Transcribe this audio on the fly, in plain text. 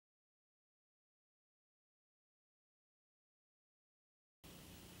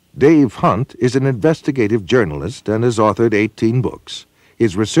Dave Hunt is an investigative journalist and has authored 18 books.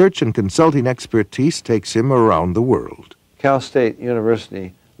 His research and consulting expertise takes him around the world. Cal State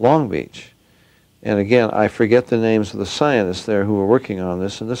University, Long Beach. And again, I forget the names of the scientists there who were working on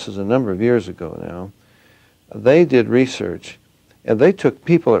this, and this is a number of years ago now. They did research, and they took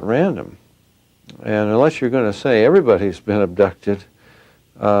people at random. And unless you're going to say everybody's been abducted,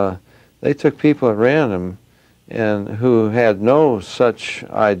 they took people at random and who had no such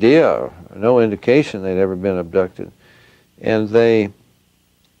idea, no indication they'd ever been abducted. And they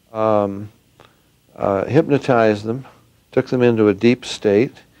hypnotized them, took them into a deep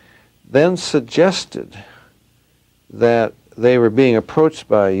state, then suggested that they were being approached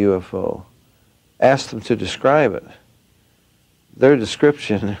by a UFO, asked them to describe it. Their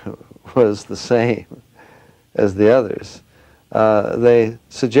description was the same as the others. They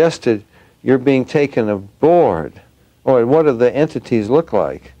suggested, you're being taken aboard, or what do the entities look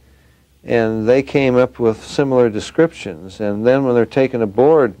like? And they came up with similar descriptions. And then when they're taken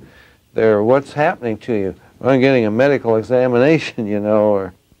aboard, they're, what's happening to you? I'm getting a medical examination, you know,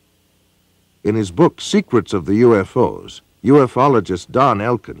 or... In his book, Secrets of the UFOs, ufologist Don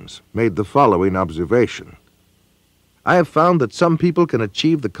Elkins made the following observation. I have found that some people can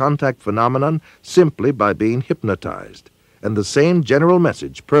achieve the contact phenomenon simply by being hypnotized, and the same general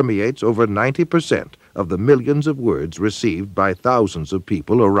message permeates over 90% of the millions of words received by thousands of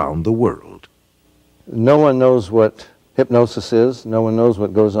people around the world. No one knows what hypnosis is. No one knows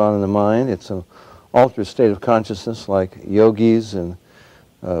what goes on in the mind. It's an altered state of consciousness like yogis and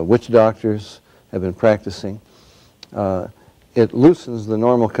witch doctors have been practicing. It loosens the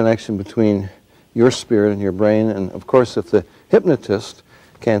normal connection between your spirit and your brain, and of course if the hypnotist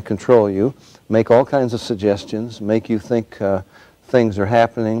can control you, make all kinds of suggestions, make you think things are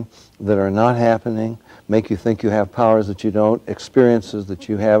happening that are not happening, make you think you have powers that you don't, experiences that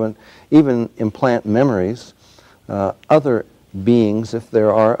you haven't, even implant memories. Other beings, if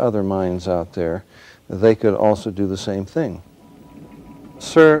there are other minds out there, they could also do the same thing.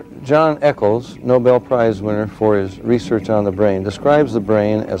 Sir John Eccles, Nobel Prize winner for his research on the brain, describes the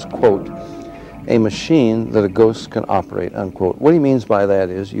brain as, quote, a machine that a ghost can operate, unquote. What he means by that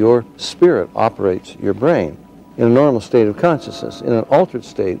is your spirit operates your brain in a normal state of consciousness. In an altered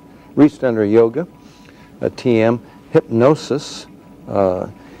state, reached under yoga, a TM, hypnosis,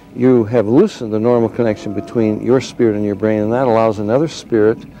 you have loosened the normal connection between your spirit and your brain, and that allows another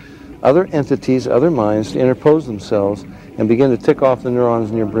spirit, other entities, other minds to interpose themselves and begin to tick off the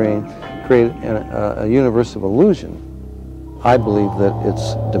neurons in your brain, create a universe of illusion. I believe that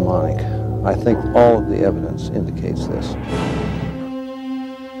it's demonic. I think all of the evidence indicates this.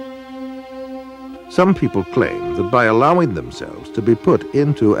 Some people claim that by allowing themselves to be put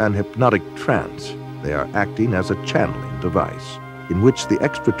into an hypnotic trance, they are acting as a channeling device, in which the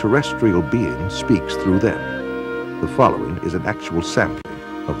extraterrestrial being speaks through them. The following is an actual sampling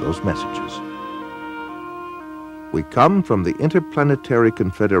of those messages. We come from the Interplanetary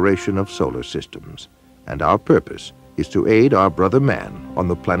Confederation of Solar Systems, and our purpose is to aid our brother man on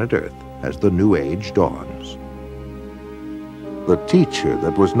the planet Earth as the new age dawns. The teacher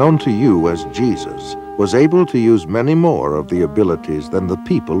that was known to you as Jesus was able to use many more of the abilities than the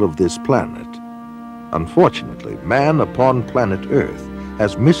people of this planet. Unfortunately, man upon planet Earth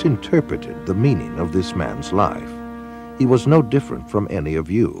has misinterpreted the meaning of this man's life. He was no different from any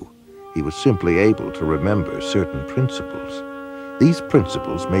of you. He was simply able to remember certain principles. These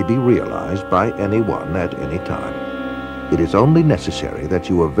principles may be realized by anyone at any time. It is only necessary that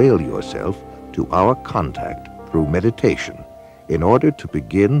you avail yourself to our contact through meditation in order to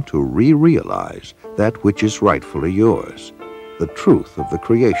begin to re-realize that which is rightfully yours, the truth of the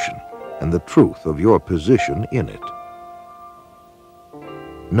creation and the truth of your position in it.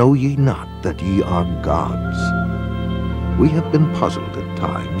 Know ye not that ye are gods? We have been puzzled at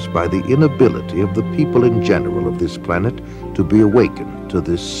times by the inability of the people in general of this planet to be awakened to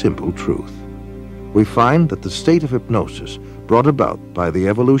this simple truth. We find that the state of hypnosis brought about by the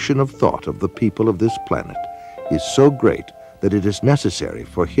evolution of thought of the people of this planet is so great that it is necessary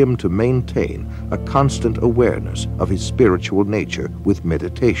for him to maintain a constant awareness of his spiritual nature with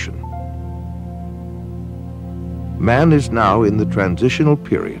meditation. Man is now in the transitional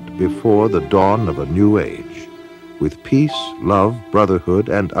period before the dawn of a new age. With peace, love, brotherhood,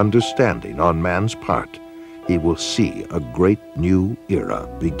 and understanding on man's part, he will see a great new era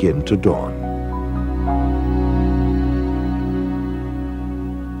begin to dawn.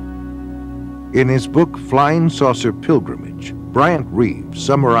 In his book, Flying Saucer Pilgrimage, Bryant Reeves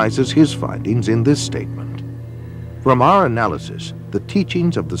summarizes his findings in this statement. From our analysis, the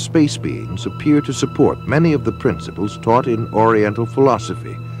teachings of the space beings appear to support many of the principles taught in Oriental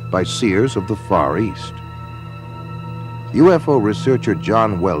philosophy, by seers of the Far East. UFO researcher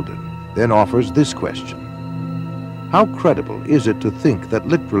John Weldon then offers this question: how credible is it to think that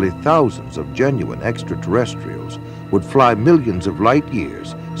literally thousands of genuine extraterrestrials would fly millions of light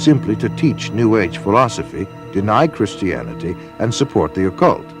years simply to teach New Age philosophy, deny Christianity, and support the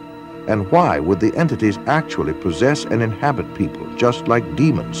occult? And why would the entities actually possess and inhabit people just like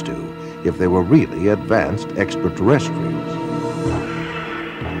demons do if they were really advanced extraterrestrials?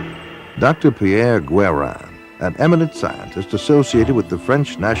 Dr. Pierre Guérin, an eminent scientist associated with the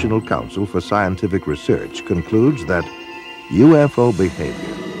French National Council for Scientific Research, concludes that UFO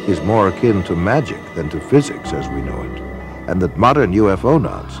behavior is more akin to magic than to physics as we know it, and that modern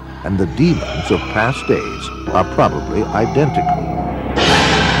UFOnauts and the demons of past days are probably identical.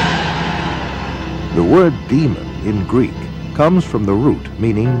 The word demon in Greek comes from the root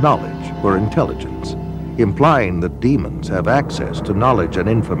meaning knowledge or intelligence, implying that demons have access to knowledge and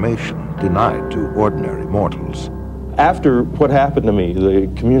information denied to ordinary mortals. After what happened to me,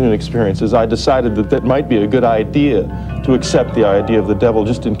 the communion experiences, I decided that that might be a good idea to accept the idea of the devil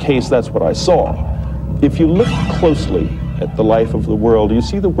just in case that's what I saw. If you look closely at the life of the world, you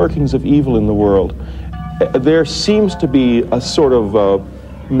see the workings of evil in the world. There seems to be a sort of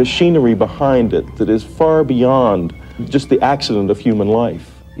machinery behind it that is far beyond just the accident of human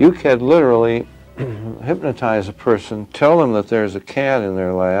life. You can literally hypnotize a person, tell them that there's a cat in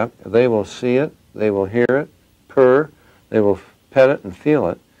their lap, they will see it, they will hear it, purr, they will pet it and feel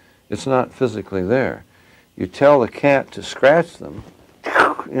it. It's not physically there. You tell the cat to scratch them,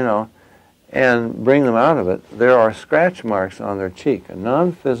 you know, and bring them out of it. There are scratch marks on their cheek. A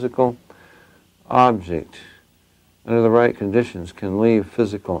non-physical object, under the right conditions, can leave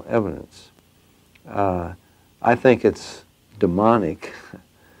physical evidence. I think it's demonic.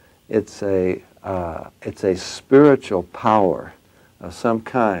 It's a spiritual power of some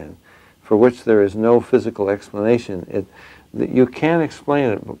kind for which there is no physical explanation. You can't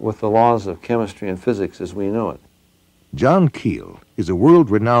explain it with the laws of chemistry and physics as we know it. John Keel is a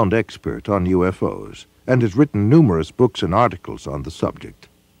world-renowned expert on UFOs and has written numerous books and articles on the subject.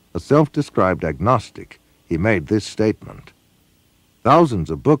 A self-described agnostic, he made this statement: thousands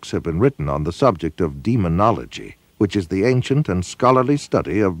of books have been written on the subject of demonology, which is the ancient and scholarly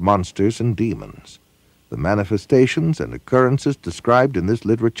study of monsters and demons. The manifestations and occurrences described in this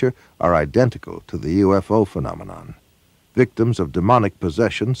literature are identical to the UFO phenomenon. Victims of demonic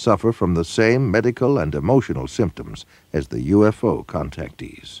possession suffer from the same medical and emotional symptoms as the UFO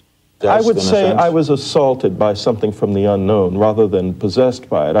contactees. I would say I was assaulted by something from the unknown rather than possessed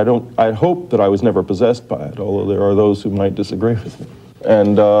by it. I hope that I was never possessed by it, although there are those who might disagree with me.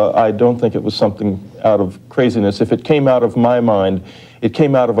 And I don't think it was something out of craziness. If it came out of my mind, it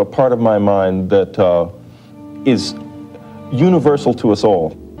came out of a part of my mind that is universal to us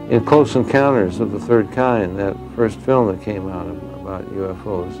all. In Close Encounters of the Third Kind, that first film that came out about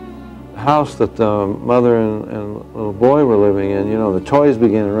UFOs, the house that the mother and little boy were living in, you know, the toys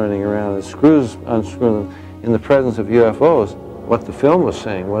began running around and screws unscrew them in the presence of UFOs. What the film was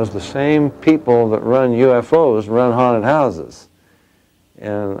saying was the same people that run UFOs run haunted houses.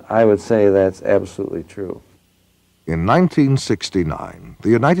 And I would say that's absolutely true. In 1969, the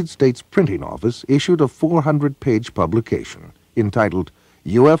United States Printing Office issued a 400-page publication entitled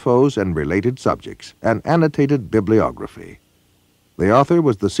UFOs and Related Subjects, an Annotated Bibliography. The author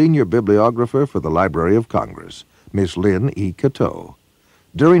was the senior bibliographer for the Library of Congress, Miss Lynn E. Cateau.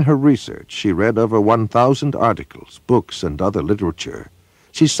 During her research, she read over 1,000 articles, books, and other literature.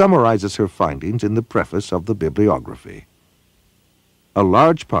 She summarizes her findings in the preface of the bibliography. A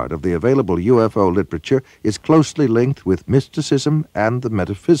large part of the available UFO literature is closely linked with mysticism and the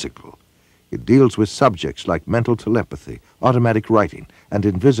metaphysical. It deals with subjects like mental telepathy, automatic writing, and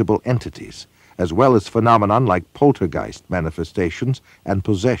invisible entities, as well as phenomenon like poltergeist manifestations and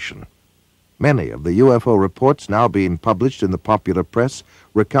possession. Many of the UFO reports now being published in the popular press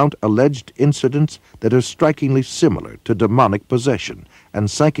recount alleged incidents that are strikingly similar to demonic possession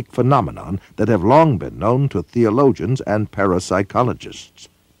and psychic phenomenon that have long been known to theologians and parapsychologists.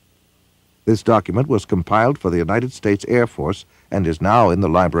 This document was compiled for the United States Air Force and is now in the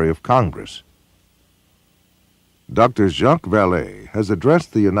Library of Congress. Dr. Jacques Vallée has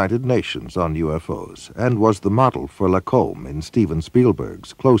addressed the United Nations on UFOs and was the model for Lacombe in Steven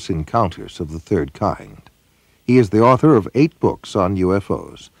Spielberg's Close Encounters of the Third Kind. He is the author of 8 books on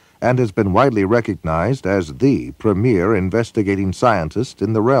UFOs and has been widely recognized as the premier investigating scientist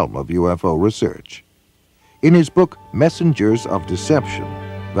in the realm of UFO research. In his book, Messengers of Deception,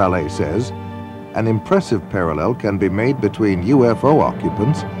 Vallée says, an impressive parallel can be made between UFO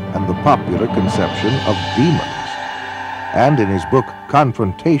occupants and the popular conception of demons. And in his book,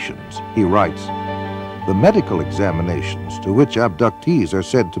 Confrontations, he writes, "The medical examinations to which abductees are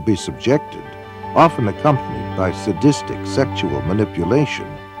said to be subjected, often accompanied by sadistic sexual manipulation,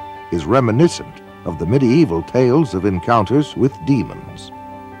 is reminiscent of the medieval tales of encounters with demons."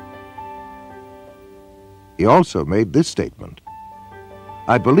 He also made this statement,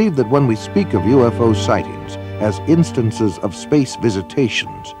 "I believe that when we speak of UFO sightings as instances of space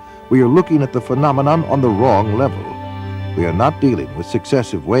visitations, we are looking at the phenomenon on the wrong level. We are not dealing with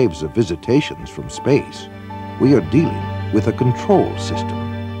successive waves of visitations from space. We are dealing with a control system."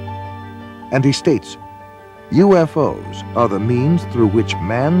 And he states, "UFOs are the means through which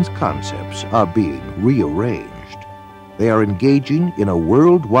man's concepts are being rearranged. They are engaging in a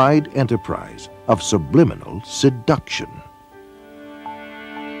worldwide enterprise of subliminal seduction."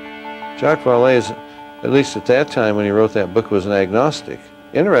 Jacques Vallée, at least at that time when he wrote that book, was an agnostic.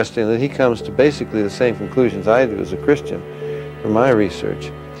 Interesting that he comes to basically the same conclusions I do as a Christian from my research.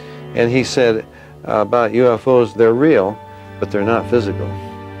 And he said about UFOs, they're real, but they're not physical.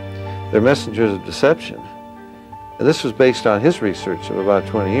 They're messengers of deception. And this was based on his research of about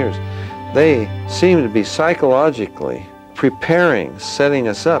 20 years. They seem to be psychologically preparing, setting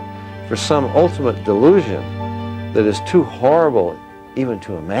us up for some ultimate delusion that is too horrible even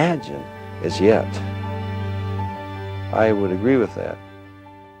to imagine as yet. I would agree with that.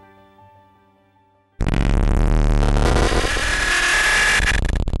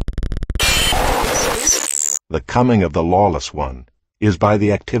 The coming of the lawless one is by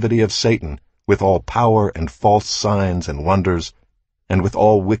the activity of Satan, with all power and false signs and wonders, and with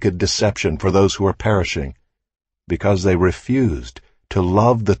all wicked deception for those who are perishing, because they refused to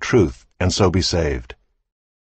love the truth and so be saved.